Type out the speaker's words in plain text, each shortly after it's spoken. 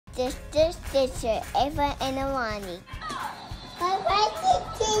Stitcher, Ava, and Alani. I'm back.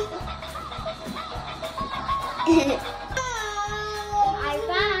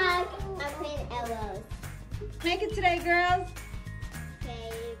 I'm playing Ellos. Make it today, girls.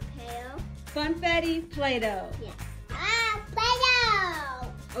 Play-Doh. Funfetti Play-Doh. Yeah.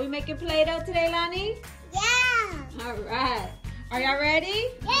 Play-Doh. Are we making Play-Doh today, Lonnie? Yeah. All right. Are y'all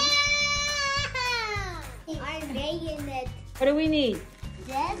ready? Yeah. I'm making it. What do we need?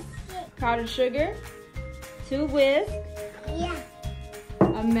 This. Powdered sugar, 2 whisks, Yeah.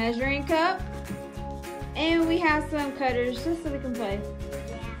 a measuring cup, and we have some cutters just so we can play.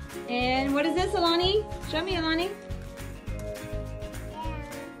 Yeah. And what is this, Alani? Show me, Alani.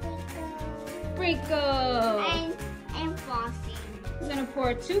 Sprinkle. And frosting. We're gonna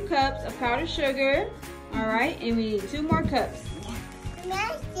pour 2 cups of powdered sugar. All right, and we need 2 more cups.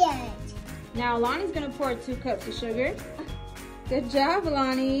 Mustard. Now Alani's gonna pour 2 cups of sugar. Good job,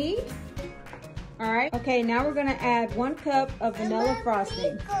 Alani. All right, okay, now we're gonna add 1 cup of vanilla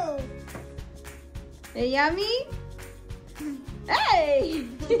frosting. Hey, yummy? Hey!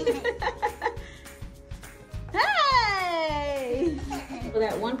 Hey! Fill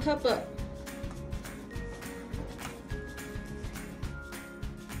that 1 cup up.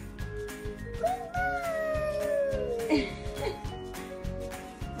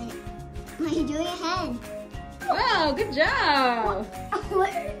 What are you doing your hand? Wow, good job.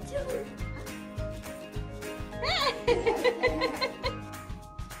 What are you doing?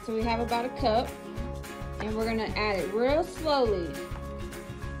 So we have about a cup, and we're gonna add it real slowly.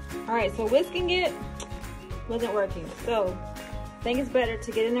 All right, so whisking it wasn't working. So I think it's better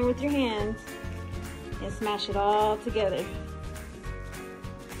to get in there with your hands and smash it all together.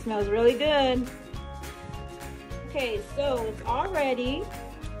 It smells really good. Okay, so it's all ready.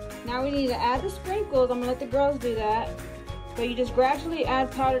 Now we need to add the sprinkles. I'm gonna let the girls do that. So you just gradually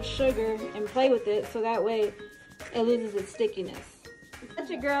add powdered sugar and play with it so that way it loses its stickiness.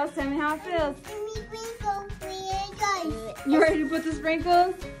 Touch it, girls. Tell me how it feels. You ready to put the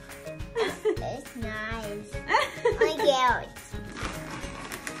sprinkles? It's nice. I get it.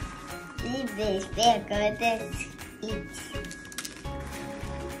 This is very good. This eat.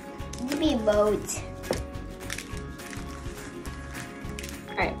 Be boat.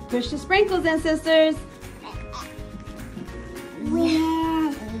 All right, push the sprinkles in, sisters.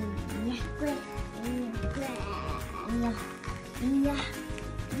 Yeah.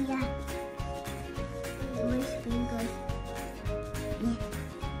 More sprinkles.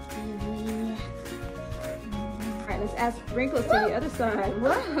 All right, let's add sprinkles to the other side.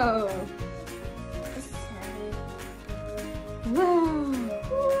 Whoa. Whoa. Woo.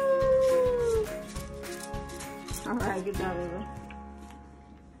 All right, good job, Ava.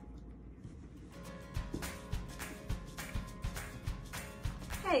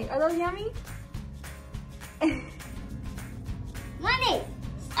 Hey, are those yummy? Money.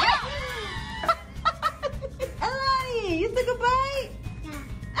 Alani, you took a bite? Yeah.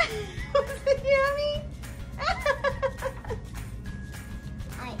 Was it yummy?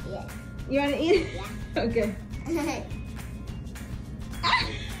 I eat. You want to eat it? Yeah. Okay.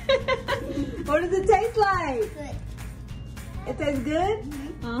 What does it taste like? Good. It tastes good?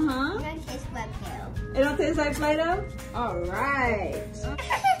 Mm-hmm. Uh-huh. It don't taste like hell. It don't taste like Play-Doh? All right.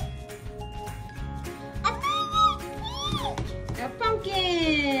 A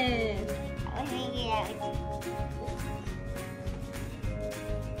pumpkin.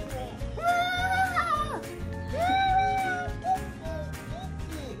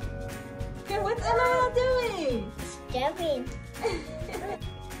 Okay, what's Emma doing? Jumping.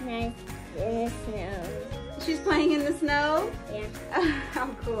 Nice in the snow. She's playing in the snow? Yeah. How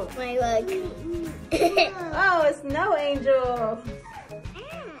cool. My look. Oh, a snow angel. I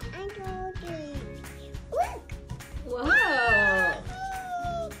told you. Look. Whoa.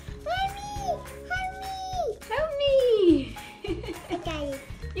 Help me. I got it.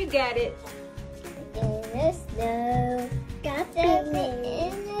 You got it. In the snow. Got it in the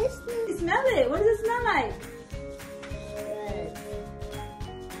snow. Smell it. What does it smell like?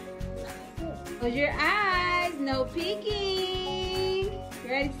 Close your eyes. No peeking.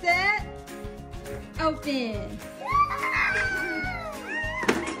 Ready, set, open.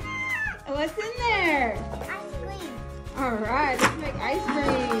 What's in there? Ice cream. All right, let's make ice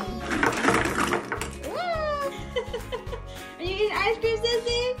cream. Whoa. Are you eating ice cream,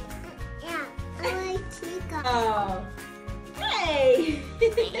 Sissy? Yeah. I like chicken. Oh. Hey.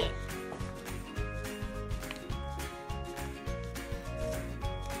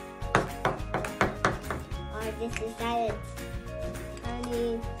 Oh, this is salad.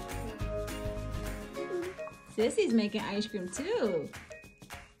 Sissy's making ice cream too.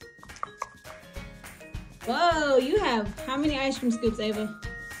 Whoa, you have how many ice cream scoops, Ava?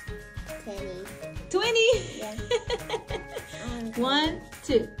 20. 20? Yeah. 1,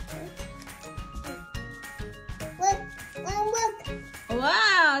 2. Look. Look.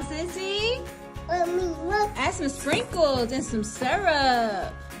 Wow, Sissy. Let me look. Add some sprinkles and some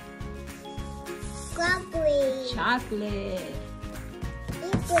syrup. Chocolate. Chocolate.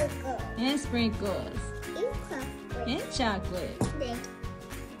 And sprinkles. And chocolate.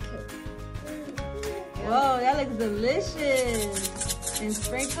 Whoa, that looks delicious. And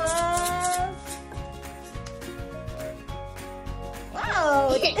sprinkles.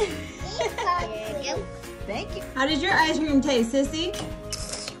 Wow. Thank you. How did your ice cream taste, Sissy?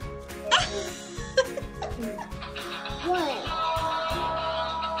 What?